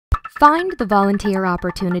Find the volunteer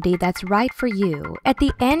opportunity that's right for you at the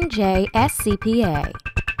NJCPA.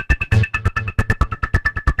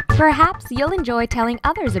 Perhaps you'll enjoy telling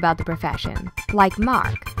others about the profession, like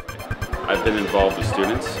Mark. I've been involved with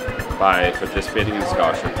students by participating in the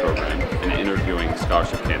scholarship program and interviewing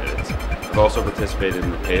scholarship candidates. I've also participated in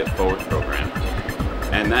the Pay It Forward program,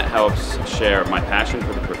 and that helps share my passion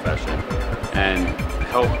for the profession and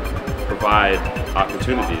help provide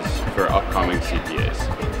opportunities for upcoming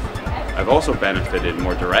CPAs. I've also benefited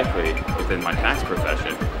more directly within my tax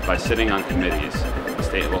profession by sitting on committees, the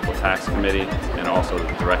State and Local Tax Committee and also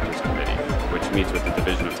the Directors Committee, which meets with the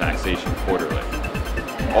Division of Taxation quarterly.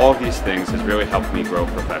 All of these things has really helped me grow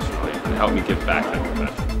professionally and helped me give back to the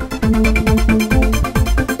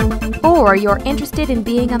profession. Or you're interested in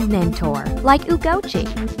being a mentor, like Ugochi.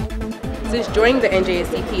 Since joining the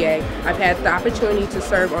NJCPA, I've had the opportunity to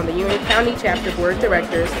serve on the Union County Chapter Board of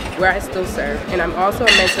Directors, where I still serve, and I'm also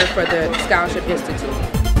a mentor for the Scholarship Institute.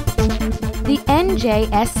 The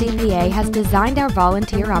NJCPA has designed our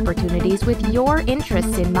volunteer opportunities with your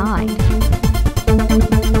interests in mind.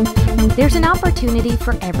 There's an opportunity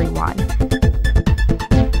for everyone.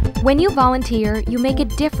 When you volunteer, you make a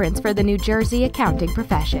difference for the New Jersey accounting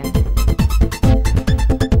profession.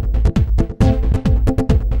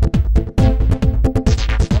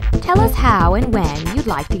 Tell us how and when you'd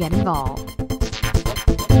like to get involved.